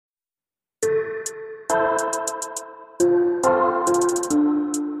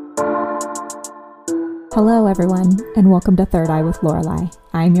Hello everyone, and welcome to Third Eye with Lorelei.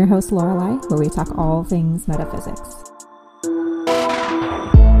 I'm your host Lorelei, where we talk all things metaphysics.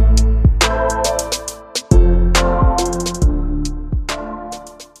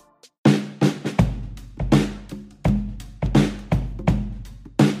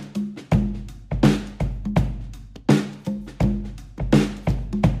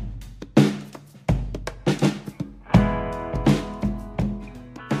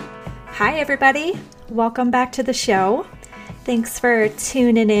 Hi everybody, welcome back to the show. Thanks for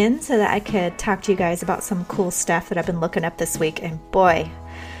tuning in so that I could talk to you guys about some cool stuff that I've been looking up this week. And boy,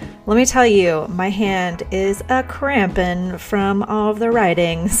 let me tell you, my hand is a cramping from all of the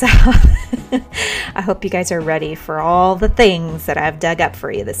writing. So I hope you guys are ready for all the things that I've dug up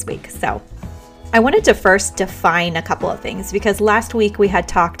for you this week. So I wanted to first define a couple of things because last week we had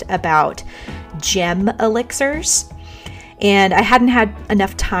talked about gem elixirs. And I hadn't had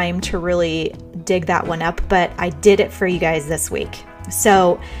enough time to really dig that one up, but I did it for you guys this week.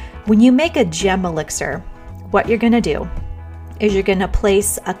 So when you make a gem elixir, what you're going to do is you're going to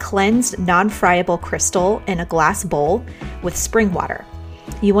place a cleansed, non-friable crystal in a glass bowl with spring water.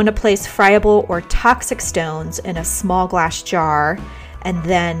 You want to place friable or toxic stones in a small glass jar and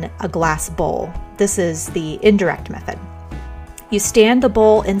then a glass bowl. This is the indirect method. You stand the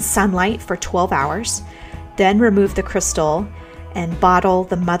bowl in sunlight for 12 hours. Then remove the crystal and bottle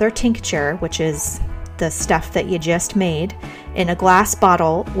the mother tincture, which is the stuff that you just made, in a glass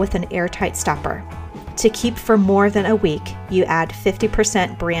bottle with an airtight stopper. To keep for more than a week, you add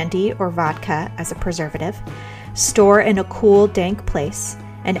 50% brandy or vodka as a preservative, store in a cool, dank place,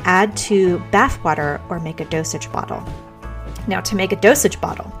 and add to bath water or make a dosage bottle. Now, to make a dosage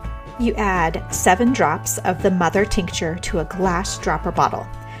bottle, you add 7 drops of the mother tincture to a glass dropper bottle.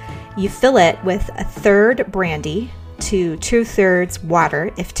 You fill it with 1/3 brandy to 2/3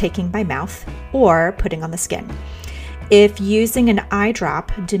 water if taking by mouth or putting on the skin. If using an eye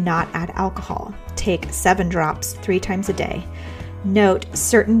drop, do not add alcohol. Take 7 drops 3 times a day. Note,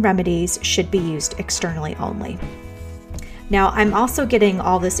 certain remedies should be used externally only. Now, I'm also getting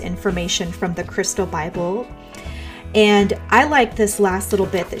all this information from the Crystal Bible, and I like this last little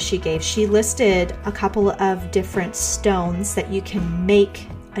bit that she gave. She listed a couple of different stones that you can make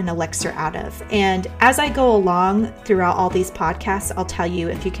an elixir out of. And as I go along throughout all these podcasts, I'll tell you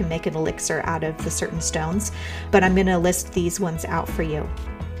if you can make an elixir out of the certain stones, but I'm going to list these ones out for you.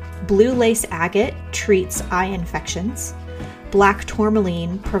 Blue lace agate treats eye infections. Black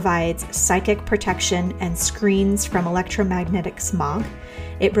tourmaline provides psychic protection and screens from electromagnetic smog.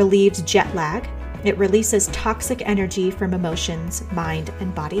 It relieves jet lag. It releases toxic energy from emotions, mind,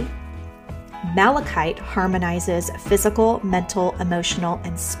 and body. Malachite harmonizes physical, mental, emotional,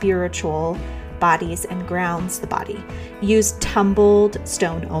 and spiritual bodies and grounds the body. Use tumbled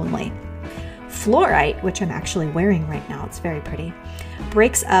stone only. Fluorite, which I'm actually wearing right now, it's very pretty,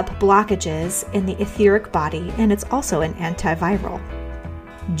 breaks up blockages in the etheric body, and it's also an antiviral.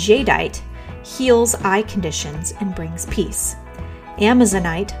 Jadeite heals eye conditions and brings peace.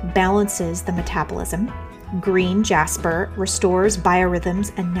 Amazonite balances the metabolism. Green jasper restores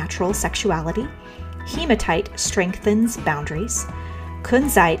biorhythms and natural sexuality. Hematite strengthens boundaries.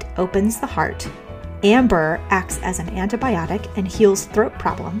 Kunzite opens the heart. Amber acts as an antibiotic and heals throat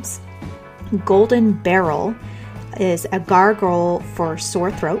problems. Golden beryl is a gargle for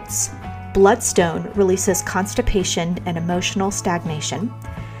sore throats. Bloodstone releases constipation and emotional stagnation.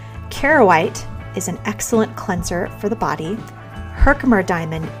 Charoite is an excellent cleanser for the body. Herkimer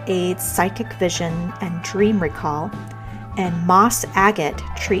diamond aids psychic vision and dream recall, and moss agate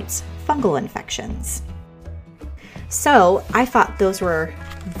treats fungal infections. So I thought those were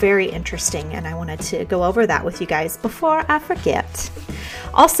very interesting, and I wanted to go over that with you guys before I forget.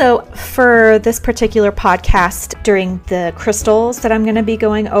 Also, for this particular podcast, during the crystals that I'm going to be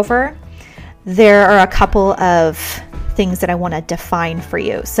going over, there are a couple of things that I want to define for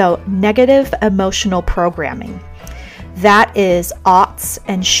you. So, negative emotional programming. That is oughts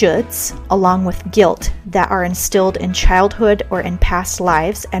and shoulds, along with guilt that are instilled in childhood or in past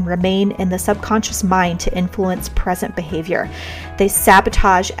lives and remain in the subconscious mind to influence present behavior. They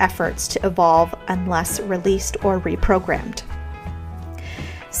sabotage efforts to evolve unless released or reprogrammed.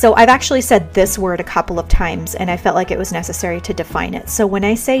 So I've actually said this word a couple of times, and I felt like it was necessary to define it. So when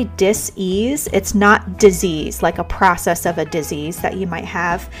I say dis-ease, it's not disease, like a process of a disease that you might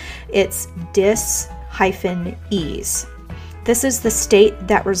have. It's dis-ease. This is the state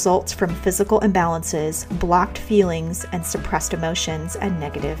that results from physical imbalances, blocked feelings, and suppressed emotions and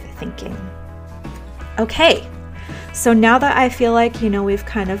negative thinking. Okay, So now that I feel like, we've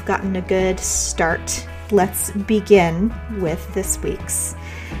kind of gotten a good start, let's begin with this week's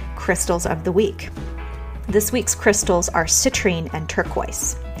crystals of the week. This week's crystals are Citrine and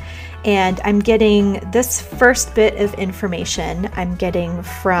Turquoise. And I'm getting this first bit of information I'm getting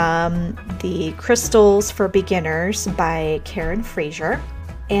from the Crystals for Beginners by Karen Fraser.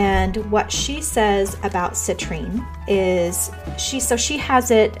 And what she says about citrine is she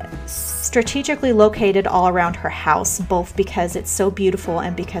has it strategically located all around her house, both because it's so beautiful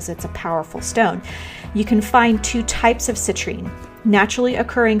and because it's a powerful stone. You can find two types of citrine: naturally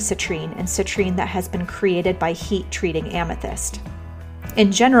occurring citrine and citrine that has been created by heat treating amethyst.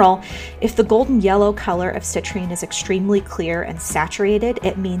 In general, if the golden yellow color of citrine is extremely clear and saturated,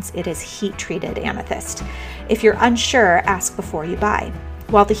 it means it is heat-treated amethyst. If you're unsure, ask before you buy.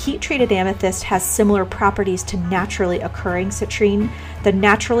 While the heat-treated amethyst has similar properties to naturally occurring citrine, the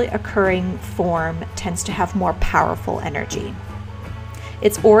naturally occurring form tends to have more powerful energy.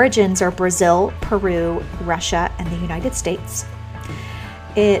 Its origins are Brazil, Peru, Russia, and the United States.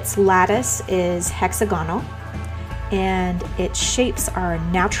 Its lattice is hexagonal, and its shapes are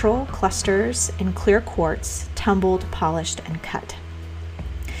natural clusters in clear quartz, tumbled, polished, and cut.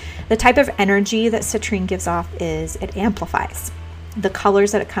 The type of energy that citrine gives off is it amplifies. The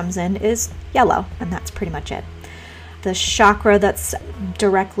colors that it comes in is yellow, and that's pretty much it. The chakra that's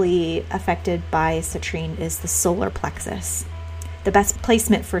directly affected by citrine is the solar plexus. The best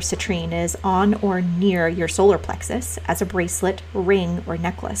placement for citrine is on or near your solar plexus as a bracelet, ring, or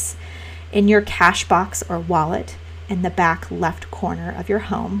necklace, in your cash box or wallet, in the back left corner of your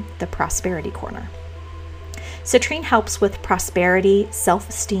home, the prosperity corner. Citrine helps with prosperity,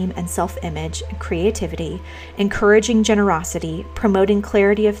 self-esteem and self-image, creativity, encouraging generosity, promoting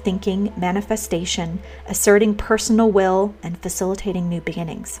clarity of thinking, manifestation, asserting personal will, and facilitating new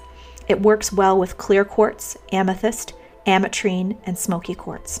beginnings. It works well with clear quartz, amethyst, ametrine, and smoky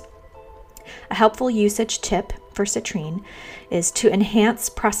quartz. A helpful usage tip for citrine is to enhance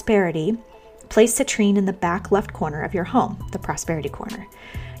prosperity. Place citrine in the back left corner of your home, the prosperity corner.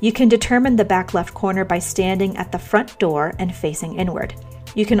 You can determine the back left corner by standing at the front door and facing inward.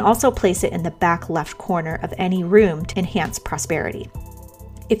 You can also place it in the back left corner of any room to enhance prosperity.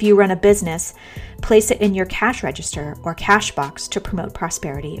 If you run a business, place it in your cash register or cash box to promote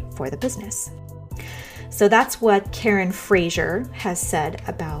prosperity for the business. So that's what Karen Fraser has said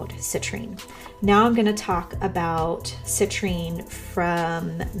about citrine. Now I'm going to talk about citrine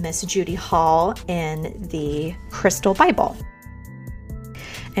from Miss Judy Hall in the Crystal Bible.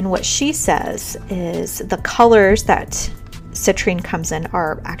 And what she says is the colors that citrine comes in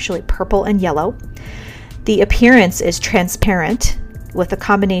are actually purple and yellow. The appearance is transparent with a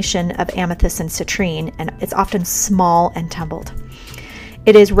combination of amethyst and citrine, and it's often small and tumbled.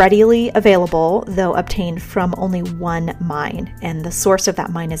 It is readily available, though obtained from only one mine, and the source of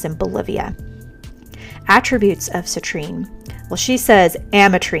that mine is in Bolivia. Attributes of citrine. Well, she says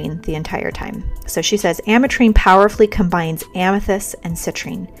ametrine the entire time. So she says ametrine powerfully combines amethyst and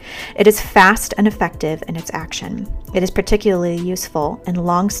citrine. It is fast and effective in its action. It is particularly useful in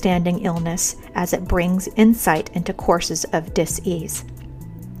long-standing illness as it brings insight into courses of dis-ease.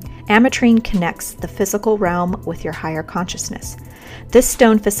 Ametrine connects the physical realm with your higher consciousness. This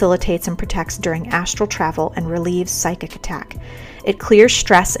stone facilitates and protects during astral travel and relieves psychic attack. It clears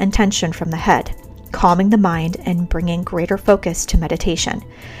stress and tension from the head, calming the mind and bringing greater focus to meditation.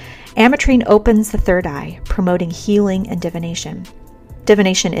 Ametrine opens the third eye, promoting healing and divination.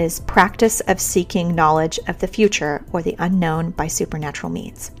 Divination is practice of seeking knowledge of the future or the unknown by supernatural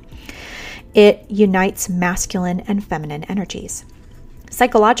means. It unites masculine and feminine energies.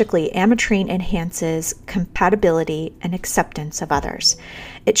 Psychologically, ametrine enhances compatibility and acceptance of others.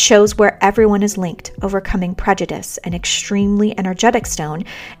 It shows where everyone is linked, overcoming prejudice. An extremely energetic stone,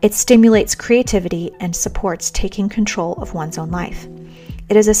 it stimulates creativity and supports taking control of one's own life.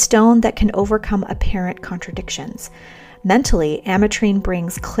 It is a stone that can overcome apparent contradictions. Mentally, ametrine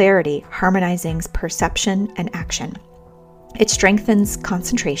brings clarity, harmonizing perception and action. It strengthens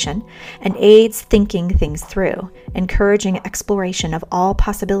concentration and aids thinking things through, encouraging exploration of all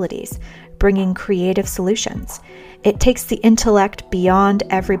possibilities, bringing creative solutions. It takes the intellect beyond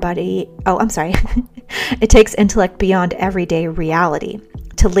It takes intellect beyond everyday reality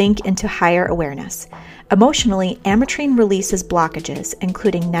to link into higher awareness. Emotionally, ametrine releases blockages,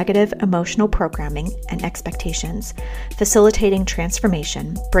 including negative emotional programming and expectations, facilitating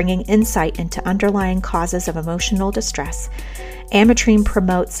transformation, bringing insight into underlying causes of emotional distress. Ametrine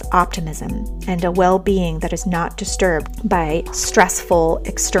promotes optimism and a well-being that is not disturbed by stressful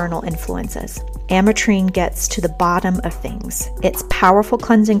external influences. Ametrine gets to the bottom of things. Its powerful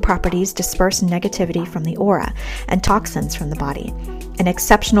cleansing properties disperse negativity from the aura and toxins from the body. An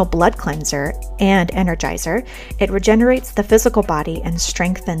exceptional blood cleanser and energizer, it regenerates the physical body and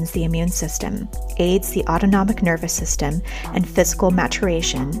strengthens the immune system, aids the autonomic nervous system and physical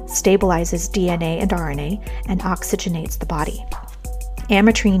maturation, stabilizes DNA and RNA, and oxygenates the body.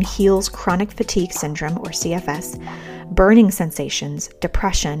 Ametrine heals chronic fatigue syndrome, or CFS, burning sensations,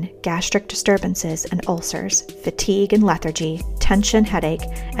 depression, gastric disturbances and ulcers, fatigue and lethargy, tension, headache,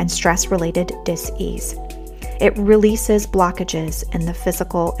 and stress-related dis-ease. It releases blockages in the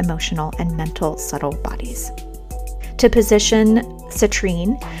physical, emotional, and mental subtle bodies. To position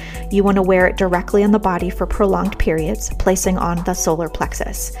Citrine, you want to wear it directly on the body for prolonged periods, placing on the solar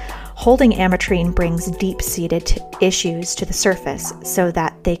plexus. Holding Ametrine brings deep-seated issues to the surface so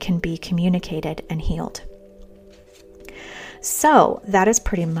that they can be communicated and healed. So that is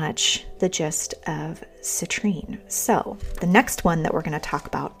pretty much the gist of Citrine. So the next one that we're going to talk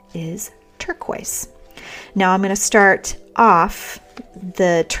about is turquoise. Now I'm going to start off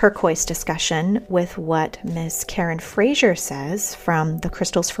the turquoise discussion with what Miss Karen Fraser says from the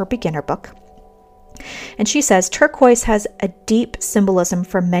Crystals for Beginner book. And she says, turquoise has a deep symbolism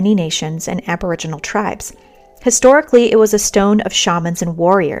for many nations and Aboriginal tribes. Historically, it was a stone of shamans and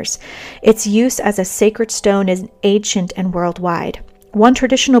warriors. Its use as a sacred stone is ancient and worldwide. One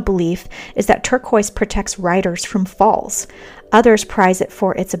traditional belief is that turquoise protects riders from falls. Others prize it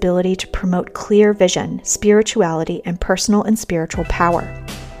for its ability to promote clear vision, spirituality, and personal and spiritual power.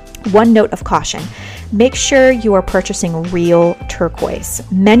 One note of caution: make sure you are purchasing real turquoise.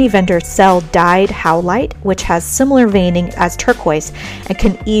 Many vendors sell dyed howlite, which has similar veining as turquoise and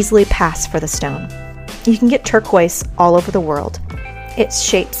can easily pass for the stone. You can get turquoise all over the world. Its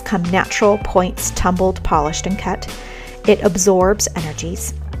shapes come natural, points tumbled, polished, and cut. It absorbs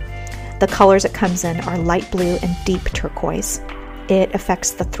energies. The colors it comes in are light blue and deep turquoise. It affects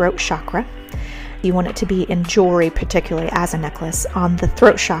the throat chakra. You want it to be in jewelry, particularly as a necklace, on the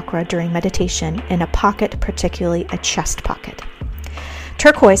throat chakra during meditation, in a pocket, particularly a chest pocket.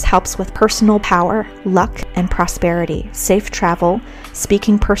 Turquoise helps with personal power, luck, and prosperity, safe travel,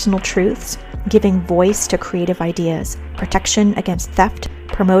 speaking personal truths, giving voice to creative ideas, protection against theft,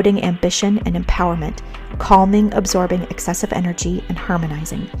 promoting ambition and empowerment, calming, absorbing excessive energy, and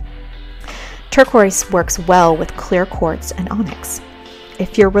harmonizing. Turquoise works well with clear quartz and onyx.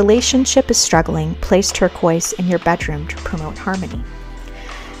 If your relationship is struggling, place turquoise in your bedroom to promote harmony.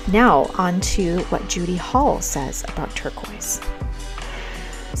 Now, on to what Judy Hall says about turquoise.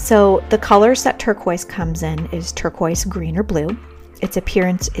 So, the colors that turquoise comes in is turquoise green or blue. Its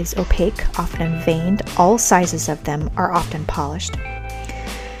appearance is opaque, often veined. All sizes of them are often polished.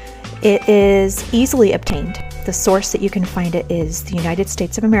 It is easily obtained. The source that you can find it is the United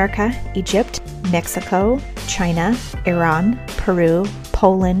States of America, Egypt, Mexico, China, Iran, Peru,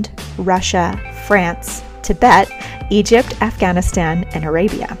 Poland, Russia, France, Tibet, Egypt, Afghanistan, and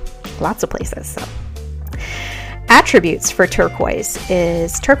Arabia. Lots of places. So, attributes for turquoise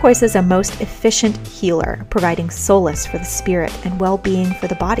is a most efficient healer, providing solace for the spirit and well-being for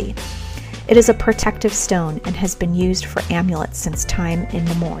the body. It is a protective stone and has been used for amulets since time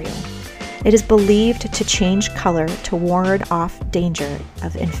immemorial. It is believed to change color to ward off danger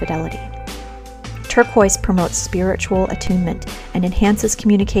of infidelity. Turquoise promotes spiritual attunement and enhances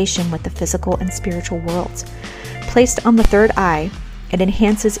communication with the physical and spiritual worlds. Placed on the third eye, it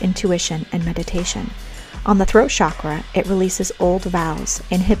enhances intuition and meditation. On the throat chakra, it releases old vows,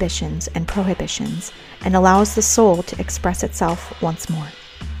 inhibitions, and prohibitions, and allows the soul to express itself once more.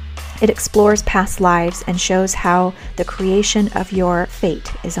 It explores past lives and shows how the creation of your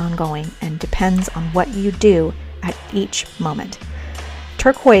fate is ongoing and depends on what you do at each moment.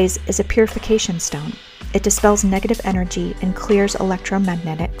 Turquoise is a purification stone. It dispels negative energy and clears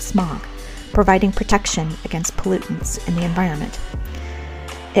electromagnetic smog, providing protection against pollutants in the environment.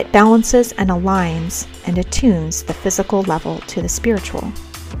 It balances and aligns and attunes the physical level to the spiritual.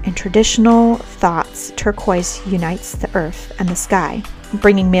 In traditional thoughts, turquoise unites the earth and the sky,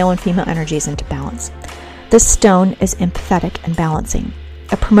 bringing male and female energies into balance. This stone is empathetic and balancing.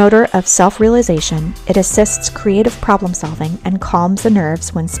 A promoter of self-realization, it assists creative problem solving and calms the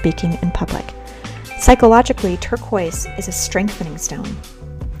nerves when speaking in public. Psychologically, turquoise is a strengthening stone.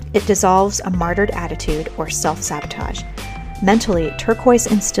 It dissolves a martyred attitude or self-sabotage. Mentally, turquoise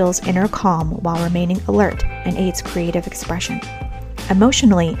instills inner calm while remaining alert and aids creative expression.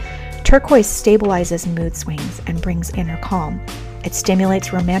 Emotionally, turquoise stabilizes mood swings and brings inner calm. It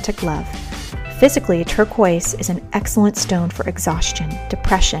stimulates romantic love. Physically, turquoise is an excellent stone for exhaustion,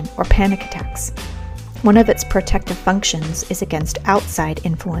 depression, or panic attacks. One of its protective functions is against outside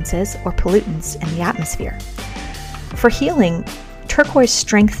influences or pollutants in the atmosphere. For healing, turquoise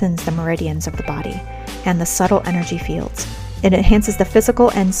strengthens the meridians of the body and the subtle energy fields. It enhances the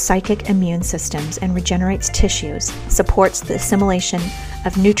physical and psychic immune systems and regenerates tissues, supports the assimilation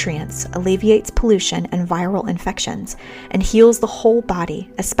of nutrients, alleviates pollution and viral infections, and heals the whole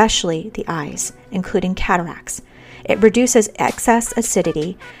body, especially the eyes, including cataracts. It reduces excess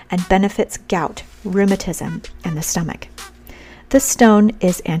acidity and benefits gout, rheumatism, and the stomach. This stone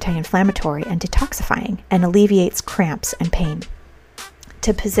is anti-inflammatory and detoxifying and alleviates cramps and pain.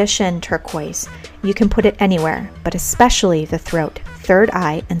 To position turquoise, you can put it anywhere, but especially the throat, third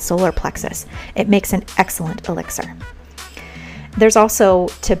eye, and solar plexus. It makes an excellent elixir. There's also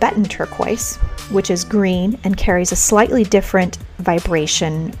Tibetan turquoise, which is green and carries a slightly different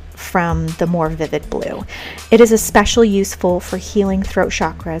vibration from the more vivid blue. It is especially useful for healing throat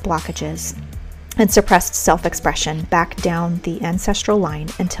chakra blockages and suppressed self-expression back down the ancestral line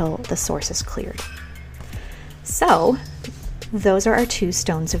until the source is cleared. So, those are our 2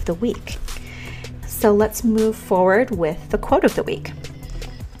 stones of the week. So let's move forward with the quote of the week.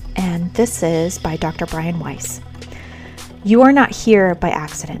 And this is by Dr. Brian Weiss. You are not here by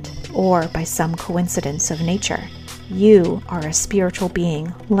accident or by some coincidence of nature. You are a spiritual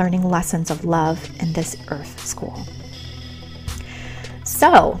being learning lessons of love in this earth school.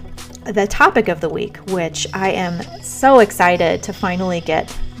 So, the topic of the week, which I am so excited to finally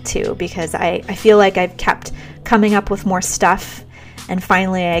get to because I feel like I've kept coming up with more stuff, and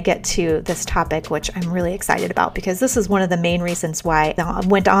finally I get to this topic, which I'm really excited about because this is one of the main reasons why I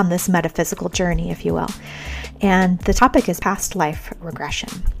went on this metaphysical journey, if you will. And the topic is past life regression.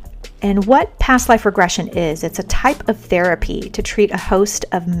 And what past life regression is, it's a type of therapy to treat a host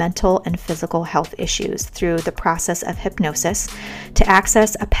of mental and physical health issues through the process of hypnosis to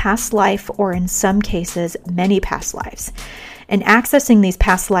access a past life, or in some cases, many past lives. And accessing these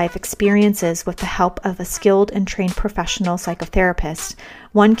past life experiences with the help of a skilled and trained professional psychotherapist,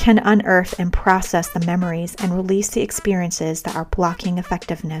 one can unearth and process the memories and release the experiences that are blocking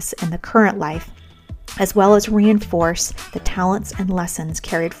effectiveness in the current life, as well as reinforce the talents and lessons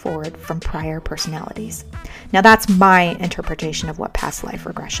carried forward from prior personalities. Now, that's my interpretation of what past life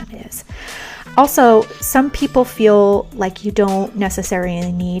regression is. Also, some people feel like you don't necessarily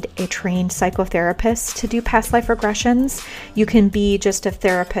need a trained psychotherapist to do past life regressions. You can be just a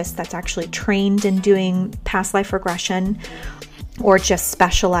therapist that's actually trained in doing past life regression, or just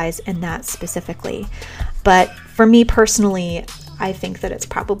specialize in that specifically. But for me personally, I think that it's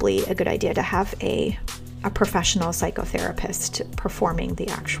probably a good idea to have a professional psychotherapist performing the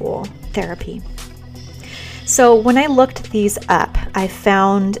actual therapy. So when I looked these up, I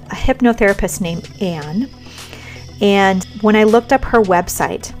found a hypnotherapist named Anne. And when I looked up her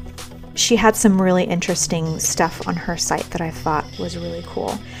website, she had some really interesting stuff on her site that I thought was really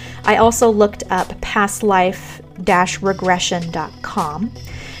cool. I also looked up pastlife-regression.com.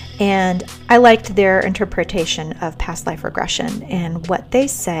 And I liked their interpretation of past life regression. And what they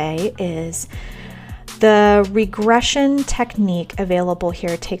say is the regression technique available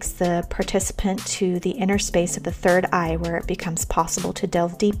here takes the participant to the inner space of the third eye, where it becomes possible to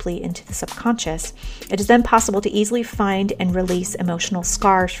delve deeply into the subconscious. It is then possible to easily find and release emotional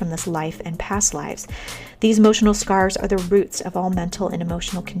scars from this life and past lives. These emotional scars are the roots of all mental and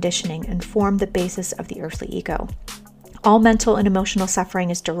emotional conditioning and form the basis of the earthly ego. All mental and emotional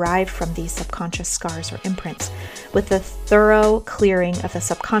suffering is derived from these subconscious scars or imprints. With the thorough clearing of the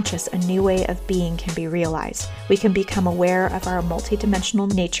subconscious, a new way of being can be realized. We can become aware of our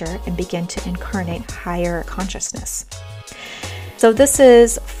multidimensional nature and begin to incarnate higher consciousness. So this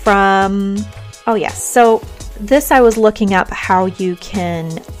is from, so this I was looking up how you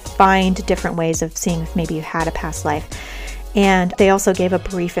can find different ways of seeing if maybe you had a past life. And they also gave a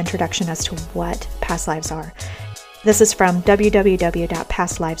brief introduction as to what past lives are. This is from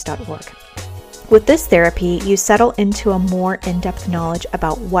www.pastlives.org. With this therapy, you settle into a more in-depth knowledge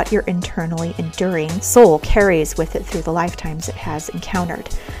about what your internally enduring soul carries with it through the lifetimes it has encountered.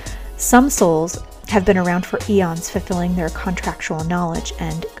 Some souls have been around for eons, fulfilling their contractual knowledge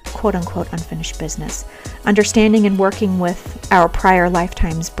and quote-unquote unfinished business. Understanding and working with our prior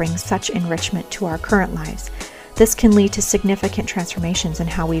lifetimes brings such enrichment to our current lives. This can lead to significant transformations in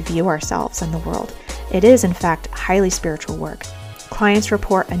how we view ourselves and the world. It is, in fact, highly spiritual work. Clients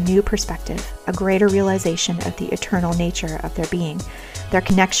report a new perspective, a greater realization of the eternal nature of their being, their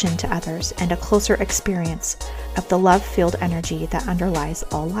connection to others, and a closer experience of the love-filled energy that underlies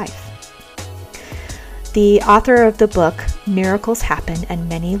all life. The author of the book, Miracles Happen and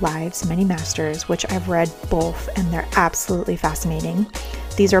Many Lives, Many Masters, which I've read both and they're absolutely fascinating,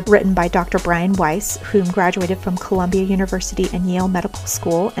 These are written by Dr. Brian Weiss, whom graduated from Columbia University and Yale Medical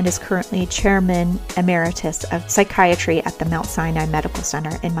School and is currently Chairman Emeritus of Psychiatry at the Mount Sinai Medical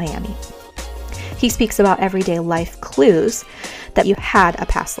Center in Miami. He speaks about everyday life clues that you had a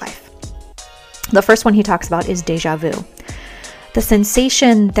past life. The first one he talks about is déjà vu. The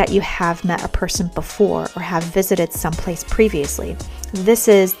sensation that you have met a person before or have visited someplace previously. This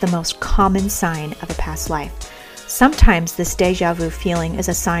is the most common sign of a past life. Sometimes this déjà vu feeling is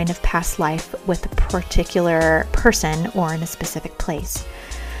a sign of past life with a particular person or in a specific place.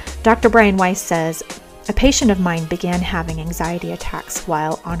 Dr. Brian Weiss says, a patient of mine began having anxiety attacks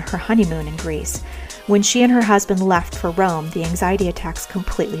while on her honeymoon in Greece. When she and her husband left for Rome, the anxiety attacks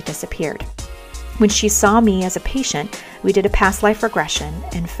completely disappeared. When she saw me as a patient, we did a past life regression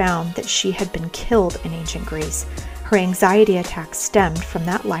and found that she had been killed in ancient Greece. Her anxiety attacks stemmed from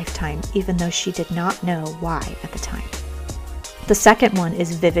that lifetime, even though she did not know why at the time. The second one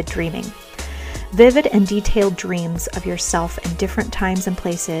is vivid dreaming. Vivid and detailed dreams of yourself in different times and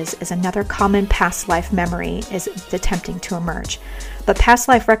places is another common past life memory is attempting to emerge. But past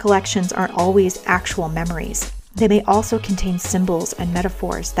life recollections aren't always actual memories. They may also contain symbols and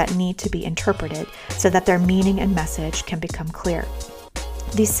metaphors that need to be interpreted so that their meaning and message can become clear.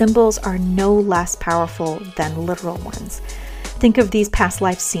 These symbols are no less powerful than literal ones. Think of these past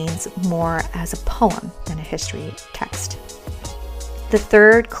life scenes more as a poem than a history text. The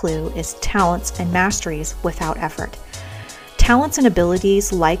third clue is talents and masteries without effort. Talents and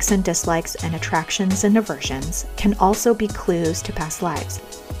abilities, likes and dislikes, and attractions and aversions can also be clues to past lives.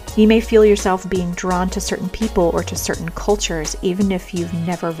 You may feel yourself being drawn to certain people or to certain cultures even if you've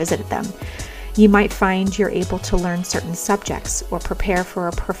never visited them. You might find you're able to learn certain subjects or prepare for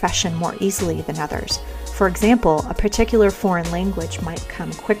a profession more easily than others. For example, a particular foreign language might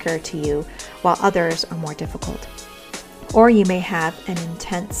come quicker to you while others are more difficult. Or you may have an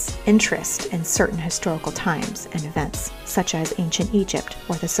intense interest in certain historical times and events, such as ancient Egypt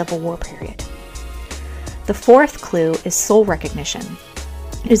or the Civil War period. The fourth clue is soul recognition.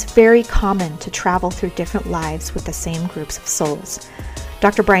 It is very common to travel through different lives with the same groups of souls.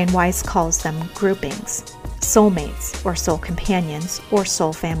 Dr. Brian Weiss calls them groupings, soulmates or soul companions or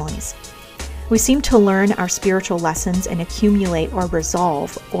soul families. We seem to learn our spiritual lessons and accumulate or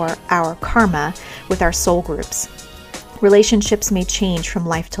resolve or our karma with our soul groups. Relationships may change from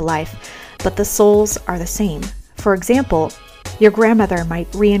life to life, but the souls are the same. For example, your grandmother might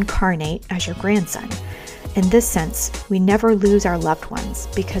reincarnate as your grandson. In this sense, we never lose our loved ones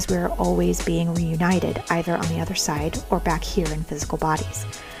because we are always being reunited either on the other side or back here in physical bodies.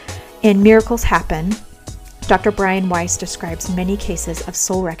 And miracles happen. Dr. Brian Weiss describes many cases of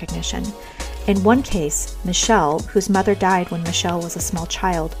soul recognition. In one case, Michelle, whose mother died when Michelle was a small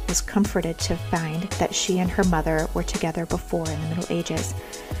child, was comforted to find that she and her mother were together before in the Middle Ages.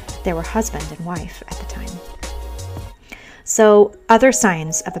 They were husband and wife at the time. So, other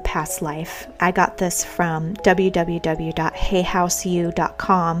signs of a past life. I got this from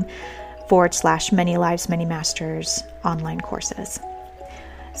www.heyhouseu.com/Many Lives, Many Masters online courses.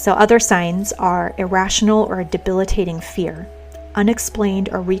 So, other signs are irrational or debilitating fear, unexplained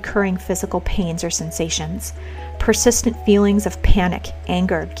or recurring physical pains or sensations, persistent feelings of panic,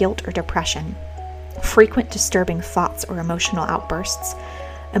 anger, guilt, or depression, frequent disturbing thoughts or emotional outbursts,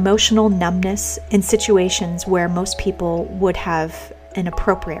 emotional numbness in situations where most people would have an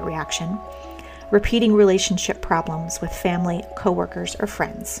appropriate reaction, repeating relationship problems with family, coworkers, or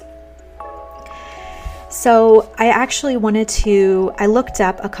friends. So I looked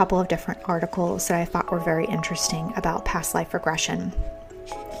up a couple of different articles that I thought were very interesting about past life regression.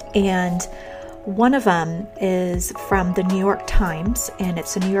 And one of them is from the New York Times, and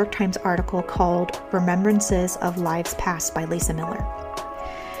it's a New York Times article called Remembrances of Lives Past by Lisa Miller.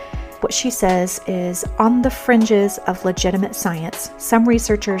 What she says is, on the fringes of legitimate science, some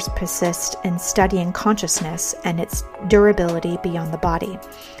researchers persist in studying consciousness and its durability beyond the body.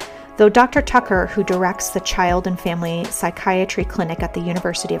 Though Dr. Tucker, who directs the Child and Family Psychiatry Clinic at the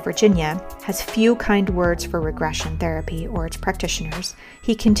University of Virginia, has few kind words for regression therapy or its practitioners,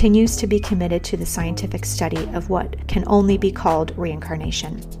 he continues to be committed to the scientific study of what can only be called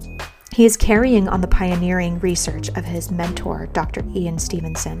reincarnation. He is carrying on the pioneering research of his mentor, Dr. Ian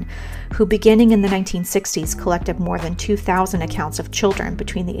Stevenson, who beginning in the 1960s collected more than 2,000 accounts of children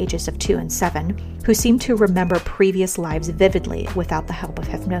between the ages of 2 and 7 who seemed to remember previous lives vividly without the help of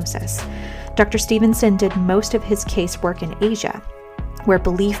hypnosis. Dr. Stevenson did most of his casework in Asia, where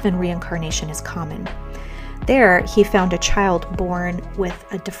belief in reincarnation is common. There, he found a child born with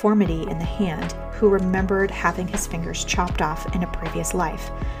a deformity in the hand who remembered having his fingers chopped off in a previous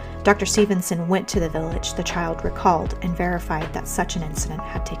life. Dr. Stevenson went to the village the child recalled and verified that such an incident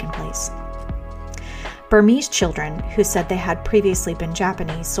had taken place. Burmese children who said they had previously been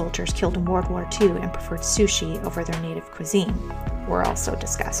Japanese soldiers killed in World War II and preferred sushi over their native cuisine were also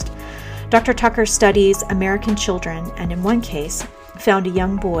discussed. Dr. Tucker studies American children, and in one case, found a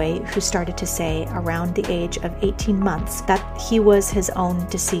young boy who started to say around the age of 18 months that he was his own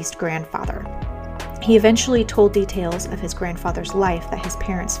deceased grandfather. He eventually told details of his grandfather's life that his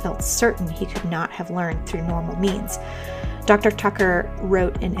parents felt certain he could not have learned through normal means. Dr. Tucker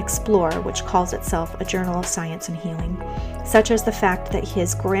wrote in Explore, which calls itself a journal of science and healing, such as the fact that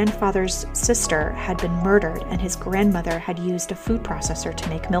his grandfather's sister had been murdered and his grandmother had used a food processor to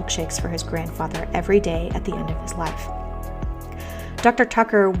make milkshakes for his grandfather every day at the end of his life. Dr.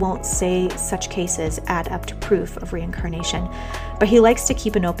 Tucker won't say such cases add up to proof of reincarnation, but he likes to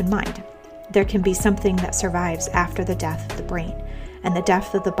keep an open mind. There can be something that survives after the death of the brain and the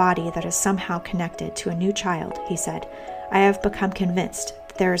death of the body that is somehow connected to a new child, he said. I have become convinced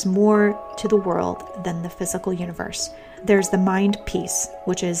there is more to the world than the physical universe. There's the mind piece,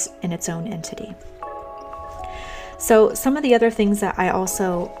 which is in its own entity. So some of the other things that I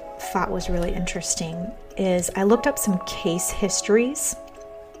also thought was really interesting is I looked up some case histories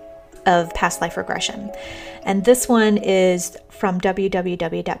of past life regression. And this one is from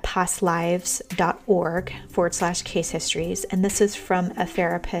www.pastlives.org/case histories. And this is from a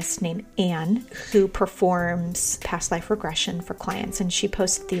therapist named Anne who performs past life regression for clients. And she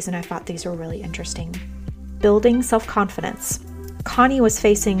posted these and I thought these were really interesting. Building self-confidence. Connie was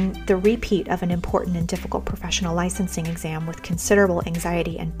facing the repeat of an important and difficult professional licensing exam with considerable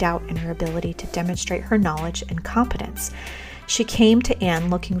anxiety and doubt in her ability to demonstrate her knowledge and competence. She came to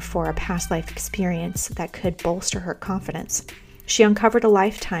Anne looking for a past life experience that could bolster her confidence. She uncovered a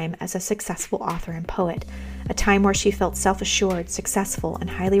lifetime as a successful author and poet, a time where she felt self-assured, successful, and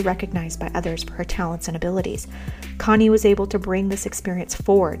highly recognized by others for her talents and abilities. Connie was able to bring this experience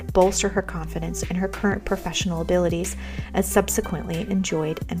forward, bolster her confidence in her current professional abilities, and subsequently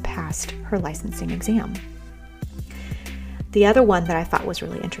enjoyed and passed her licensing exam. The other one that I thought was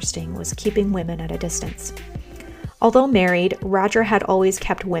really interesting was keeping women at a distance. Although married, Roger had always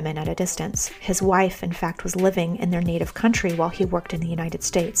kept women at a distance. His wife, in fact, was living in their native country while he worked in the United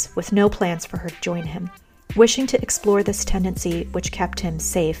States, with no plans for her to join him. Wishing to explore this tendency, which kept him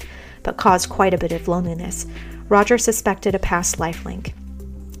safe, but caused quite a bit of loneliness, Roger suspected a past life link.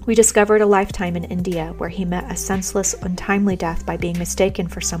 We discovered a lifetime in India where he met a senseless, untimely death by being mistaken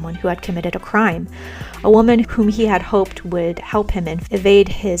for someone who had committed a crime. A woman whom he had hoped would help him evade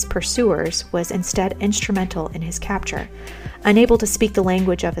his pursuers was instead instrumental in his capture. Unable to speak the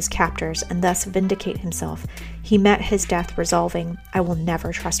language of his captors and thus vindicate himself, he met his death resolving, "I will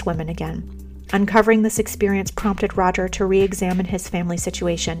never trust women again." Uncovering this experience prompted Roger to re-examine his family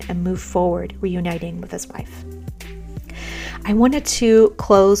situation and move forward, reuniting with his wife. I wanted to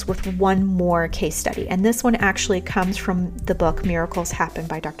close with one more case study, and this one actually comes from the book Miracles Happen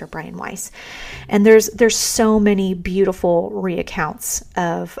by Dr. Brian Weiss. And there's so many beautiful reaccounts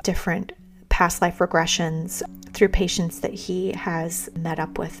of different past life regressions through patients that he has met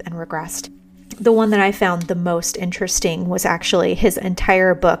up with and regressed. The one that I found the most interesting was actually his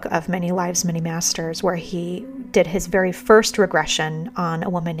entire book of Many Lives, Many Masters, where he did his very first regression on a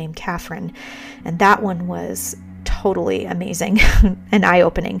woman named Catherine. And that one was totally amazing and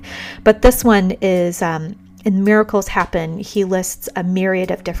eye-opening. But this one is, in Miracles Happen, he lists a myriad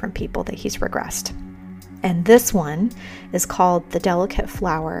of different people that he's regressed. And this one is called The Delicate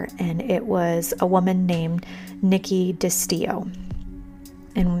Flower, and it was a woman named Nikki Distillo.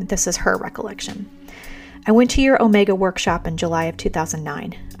 And this is her recollection. I went to your Omega workshop in July of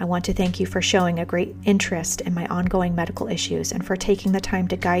 2009. I want to thank you for showing a great interest in my ongoing medical issues and for taking the time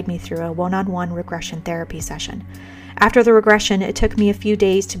to guide me through a one-on-one regression therapy session. After the regression, it took me a few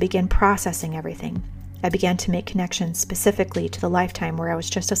days to begin processing everything. I began to make connections specifically to the lifetime where I was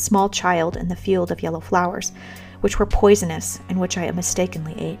just a small child in the field of yellow flowers, which were poisonous and which I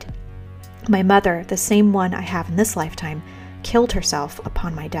mistakenly ate. My mother, the same one I have in this lifetime, killed herself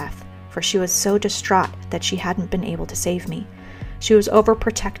upon my death, for she was so distraught that she hadn't been able to save me. She was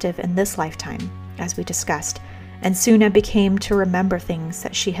overprotective in this lifetime, as we discussed, and soon I became to remember things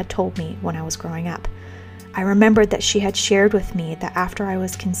that she had told me when I was growing up. I remembered that she had shared with me that after I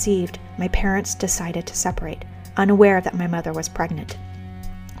was conceived, my parents decided to separate, unaware that my mother was pregnant.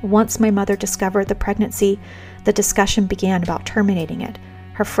 Once my mother discovered the pregnancy, the discussion began about terminating it.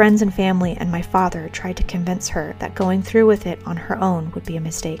 Her friends and family and my father tried to convince her that going through with it on her own would be a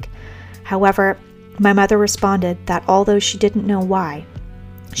mistake. However, my mother responded that although she didn't know why,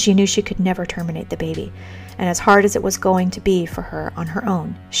 she knew she could never terminate the baby, and as hard as it was going to be for her on her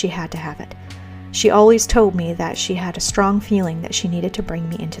own, she had to have it. She always told me that she had a strong feeling that she needed to bring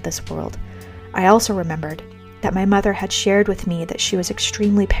me into this world. I also remembered that my mother had shared with me that she was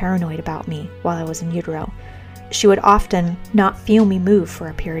extremely paranoid about me while I was in utero. She would often not feel me move for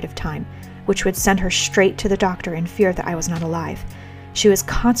a period of time, which would send her straight to the doctor in fear that I was not alive. She was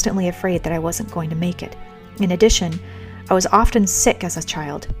constantly afraid that I wasn't going to make it. In addition, I was often sick as a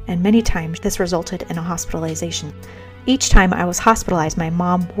child, and many times this resulted in a hospitalization. Each time I was hospitalized, my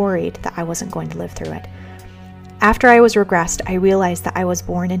mom worried that I wasn't going to live through it. After I was regressed, I realized that I was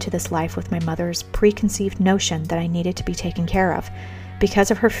born into this life with my mother's preconceived notion that I needed to be taken care of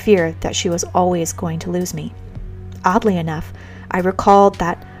because of her fear that she was always going to lose me. Oddly enough, I recalled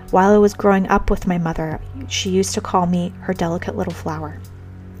that while I was growing up with my mother, she used to call me her delicate little flower.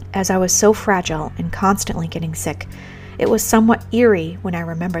 As I was so fragile and constantly getting sick, it was somewhat eerie when I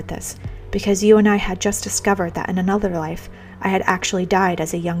remembered this, because you and I had just discovered that in another life, I had actually died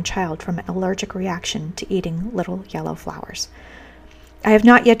as a young child from an allergic reaction to eating little yellow flowers. I have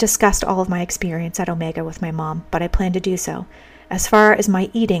not yet discussed all of my experience at Omega with my mom, but I plan to do so. As far as my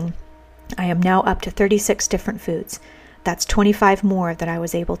eating, I am now up to 36 different foods. That's 25 more that I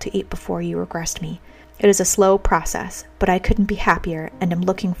was able to eat before you regressed me. It is a slow process, but I couldn't be happier and am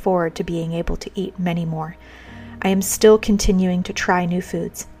looking forward to being able to eat many more. I am still continuing to try new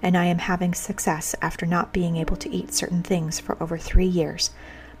foods, and I am having success after not being able to eat certain things for over 3 years.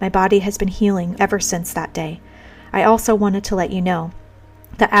 My body has been healing ever since that day. I also wanted to let you know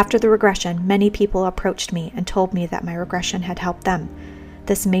that after the regression, many people approached me and told me that my regression had helped them.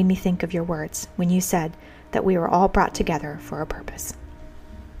 This made me think of your words when you said that we were all brought together for a purpose.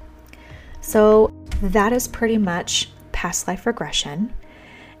 So that is pretty much past life regression.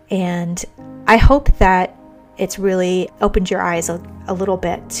 And I hope that it's really opened your eyes a little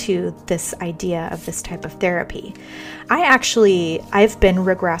bit to this idea of this type of therapy. I've been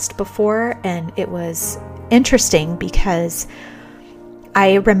regressed before, and it was interesting because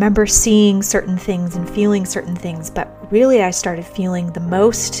I remember seeing certain things and feeling certain things, but really I started feeling the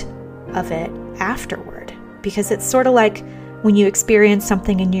most of it afterward, because it's sort of like when you experience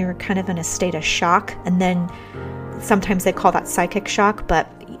something and you're kind of in a state of shock, and then sometimes they call that psychic shock, but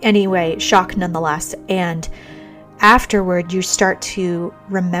anyway, shock nonetheless. And afterward, you start to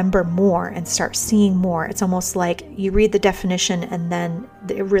remember more and start seeing more. It's almost like you read the definition and then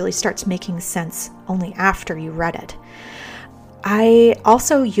it really starts making sense only after you read it. I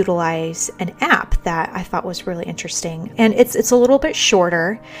also utilize an app that I thought was really interesting, and it's a little bit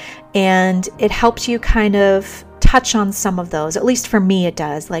shorter, and it helps you kind of touch on some of those. At least for me, it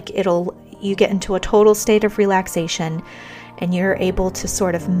does. Like you get into a total state of relaxation, and you're able to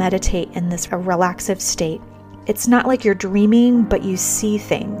sort of meditate in this relaxive state. It's not like you're dreaming, but you see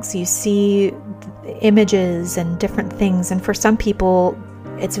things. You see images and different things. And for some people,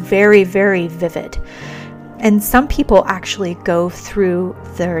 it's very, very vivid. And some people actually go through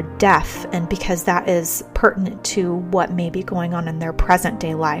their death, and because that is pertinent to what may be going on in their present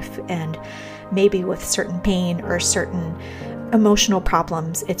day life, and maybe with certain pain or certain emotional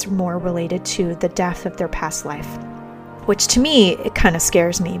problems, it's more related to the death of their past life. Which to me, it kind of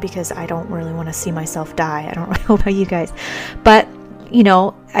scares me because I don't really want to see myself die. I don't know about you guys. But,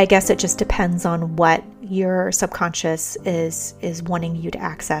 I guess it just depends on what your subconscious is wanting you to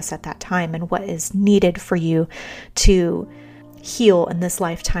access at that time, and what is needed for you to heal in this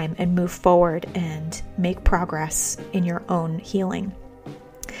lifetime and move forward and make progress in your own healing.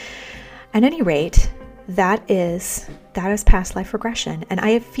 At any rate, that is past life regression. And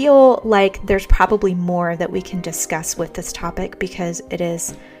I feel like there's probably more that we can discuss with this topic, because it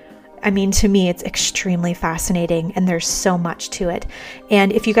is, to me, it's extremely fascinating, and there's so much to it.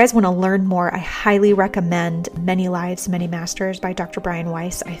 And if you guys want to learn more, I highly recommend Many Lives, Many Masters by Dr. Brian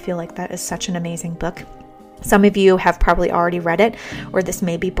Weiss. I feel like that is such an amazing book. Some of you have probably already read it, or this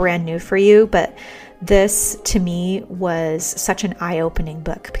may be brand new for you, but this, to me, was such an eye-opening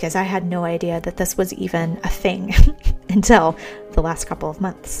book, because I had no idea that this was even a thing until the last couple of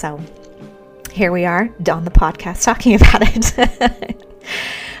months. So here we are on the podcast talking about it.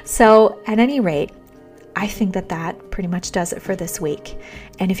 So at any rate, I think that pretty much does it for this week.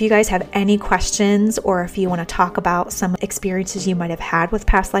 And if you guys have any questions, or if you want to talk about some experiences you might have had with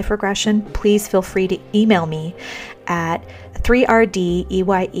past life regression, please feel free to email me at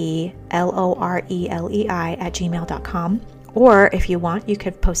 3rdeyelorelei@gmail.com. Or if you want, you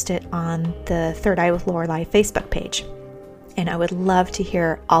could post it on the Third Eye with Lorelei Facebook page. And I would love to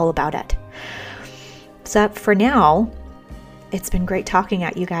hear all about it. So for now, it's been great talking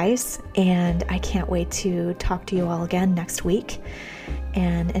at you guys, and I can't wait to talk to you all again next week.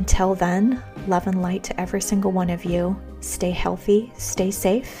 And until then, love and light to every single one of you. Stay healthy, stay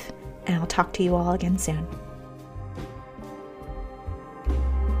safe, and I'll talk to you all again soon.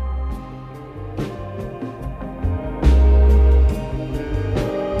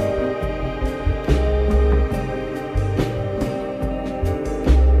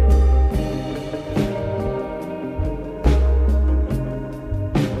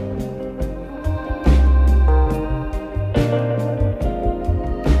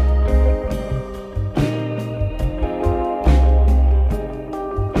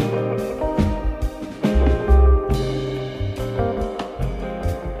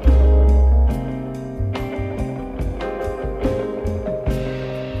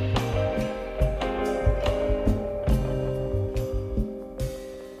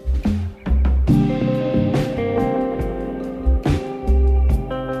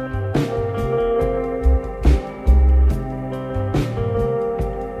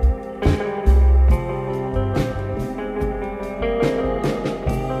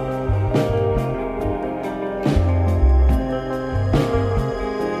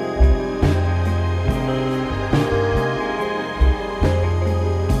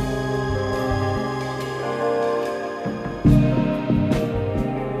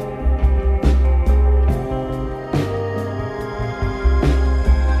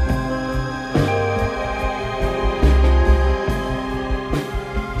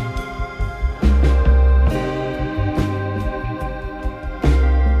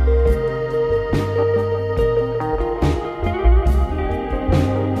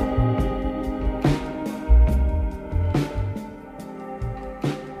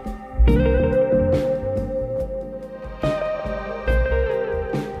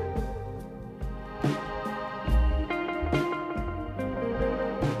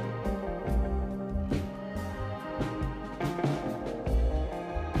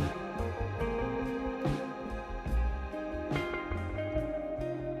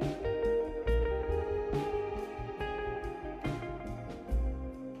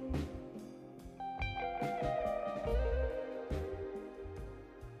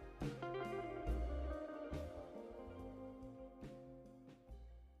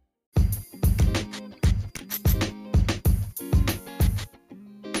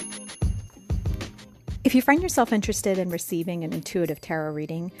 If you find yourself interested in receiving an intuitive tarot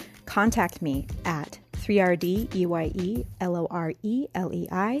reading, contact me at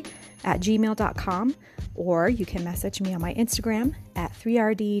 3rdeyelorelei or you can message me on my Instagram at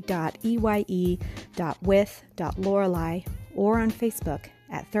 3rd.eye.with.lorelei or on Facebook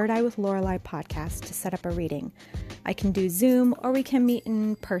at Third Eye with Lorelei podcast to set up a reading. I can do Zoom or we can meet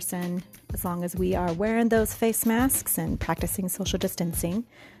in person as long as we are wearing those face masks and practicing social distancing,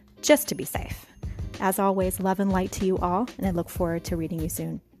 just to be safe. As always, love and light to you all, and I look forward to reading you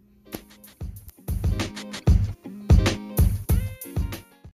soon.